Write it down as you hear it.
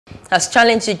has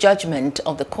challenged the judgment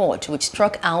of the court, which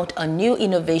struck out a new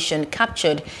innovation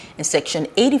captured in Section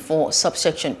 84,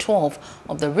 subsection 12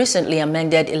 of the recently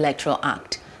amended Electoral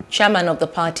Act. Chairman of the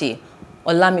party,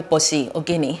 Olamiposi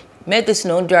Ogini, made this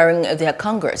known during their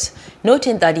Congress,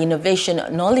 noting that the innovation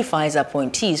nullifies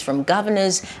appointees from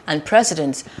governors and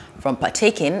presidents from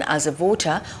partaking as a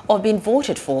voter or being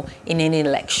voted for in any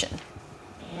election.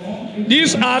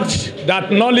 This act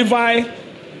that nullify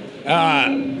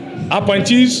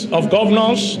appointees of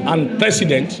governors and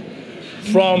presidents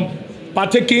from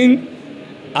partaking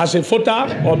as a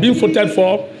voter or being voted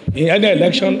for in any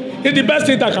election is the best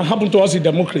thing that can happen to us in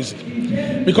democracy.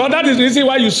 Because that is the reason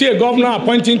why you see a governor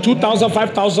appointing 2,000,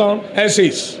 5,000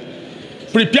 essays,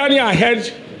 preparing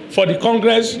ahead for the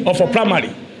Congress or for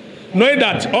primary, knowing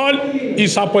that all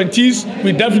his appointees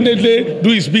will definitely do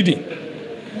his bidding.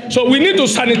 So we need to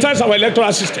sanitize our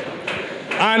electoral system.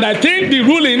 And I think the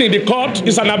ruling in the court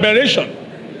is an aberration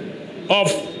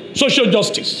of social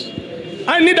justice.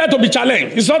 I need that to be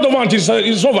challenged. It's not over until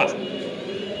it's over.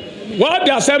 What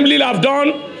the assembly have done,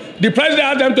 the president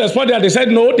asked them to export it, and they said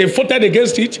no, they voted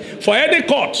against it. For any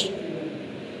court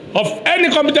of any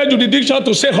competent jurisdiction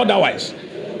to say otherwise,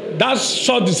 that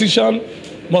sort of decision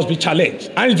must be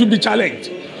challenged, and it will be challenged.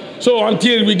 So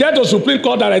until we get to Supreme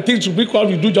Court, and I think Supreme Court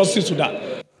will do justice to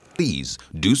that. Please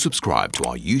do subscribe to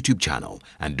our YouTube channel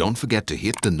and don't forget to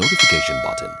hit the notification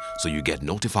button so you get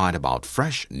notified about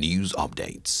fresh news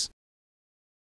updates.